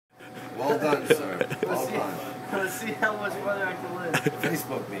Well done, sir. Well done. Let's see how much further I can live.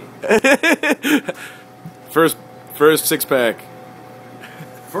 Facebook me. First six-pack.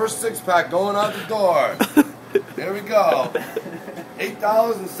 First six-pack going out the door. Here we go.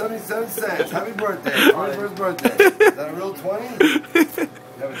 $8.77. Happy birthday. 21st birthday. Is that a real 20? You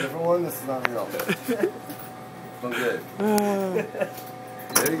have a different one? This is not real. So good.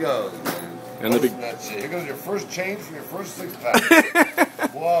 There you go, man. And the big... That shit. Here goes your first change from your first six-pack.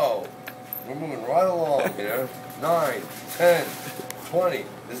 Whoa. We're moving right along here. 9, 10, 20.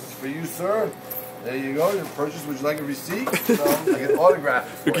 This is for you, sir. There you go. Your purchase. Would you like a receipt? So I can autograph it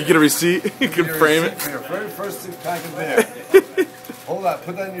for you. You can get a receipt. You can frame it. For your very first six-pack of beer. Hold that.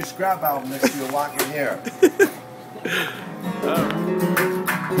 Put that in your scrap album next to your lock in here.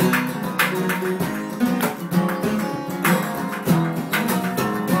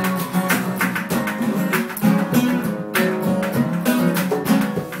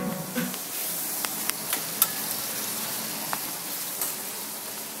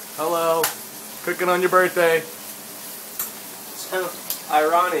 Hello. Cooking on your birthday. So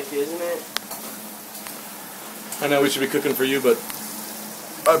ironic, isn't it? I know we should be cooking for you, but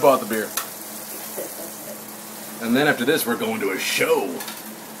I bought the beer. And then after this, we're going to a show.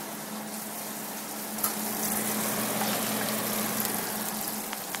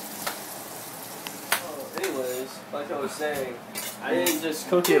 Anyways, like I was saying, I didn't just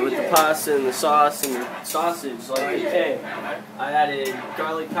cook it with the pasta and the sauce and the sausage like you came. I added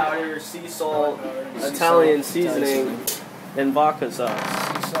garlic powder, sea salt, Italian seasoning, and vodka sauce.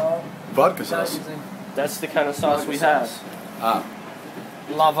 Sea salt. Vodka sauce. That's the kind of sauce we have. Ah.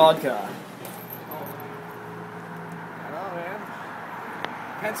 La vodka. I know, man.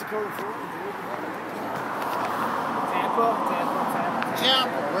 Pensacola, Florida, dude.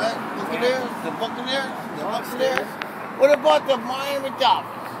 Tampa, right? Buccaneers, the Buccaneers, the Buccaneers. What about the Miami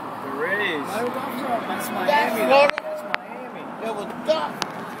Dolphins? The Rays. That's Miami. That's Florida. That's Miami. That was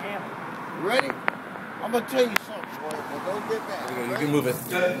Dolphins. Tampa. You ready? I'm gonna tell you something, boy, but don't get mad. You can move it.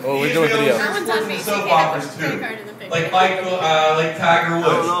 Oh, we're doing video. That one's on me. Soap operas too. Like Michael, like Tiger Woods. I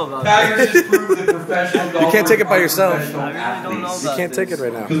don't know about Tiger just proved that professional golfers. You can't take it by yourself. I really don't know You about can't take it this.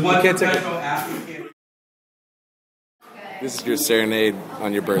 right now. Because You one can't take it. professional athlete can't. This is your serenade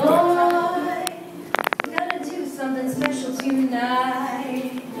on your birthday. Boy, we gotta do something special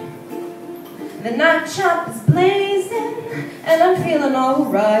tonight. The night shop is blazing, and I'm feeling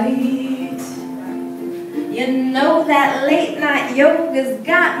alright. You know that late night yoga's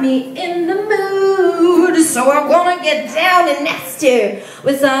got me in the mood, so I wanna get down and nasty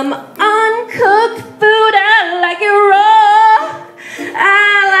with some uncooked food. I like it raw.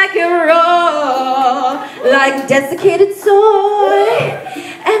 I like it raw, like desiccated soy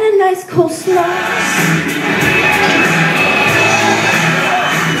and a nice coleslaw.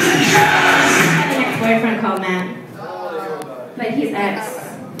 My ex-boyfriend called Matt, but he's ex.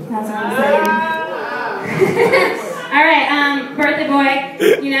 That's what I'm saying. All right, birthday boy.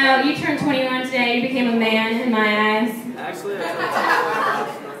 You know, you turned 21 today. You became a man in my eyes. Actually,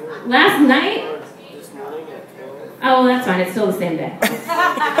 Last night. Oh, well, that's fine. It's still the same day.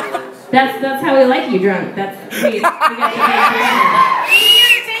 That's how we like you drunk. That's we got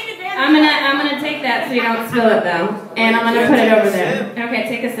I'm gonna take that so you don't spill it though, and I'm gonna put it over there. Okay,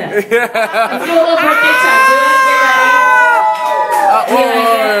 take a sip. Let's do a little birthday shot. Do it. Get ready. You like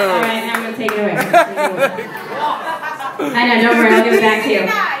it? All right, now I'm gonna take it away. I know. Don't worry. I'll give it back to you.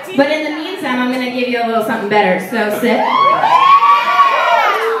 But in the meantime, I'm gonna give you a little something better. So sit.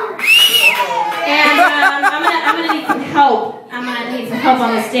 And I'm gonna need some help. I'm gonna need some help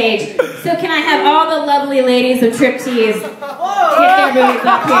on the stage. So can I have all the lovely ladies of Trip Tease get their booties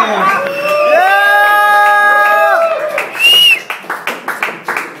up here?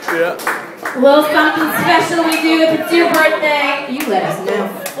 Yeah. A little something special we do if it's your birthday. You let us know.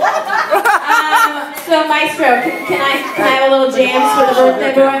 So Maestro, can I have a little jams for the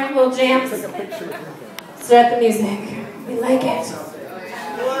birthday boy? Little jams. Start the music. We like it.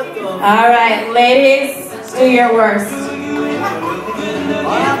 All right, ladies, do your worst.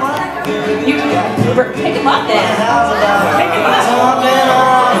 You pick him up then. Pick him up.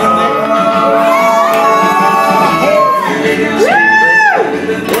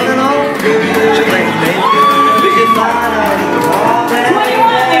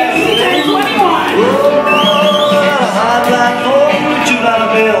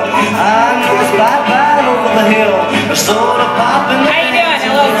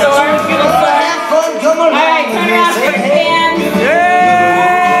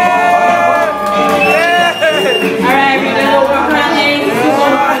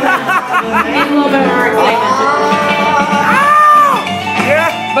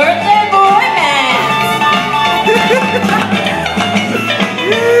 Birthday boy!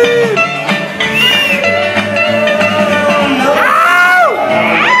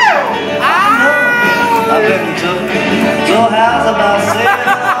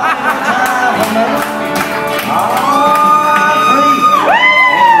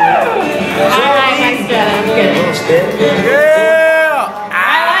 Yeah!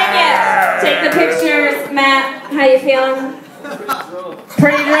 I like it. Take the pictures, Matt. How you feeling?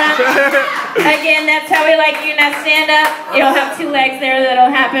 Pretty drunk. Again, that's how we like you. Now stand up. You'll have 2 legs there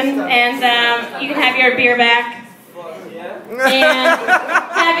that'll happen, and you can have your beer back. And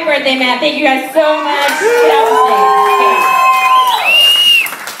happy birthday, Matt. Thank you guys so much. Get off the stage.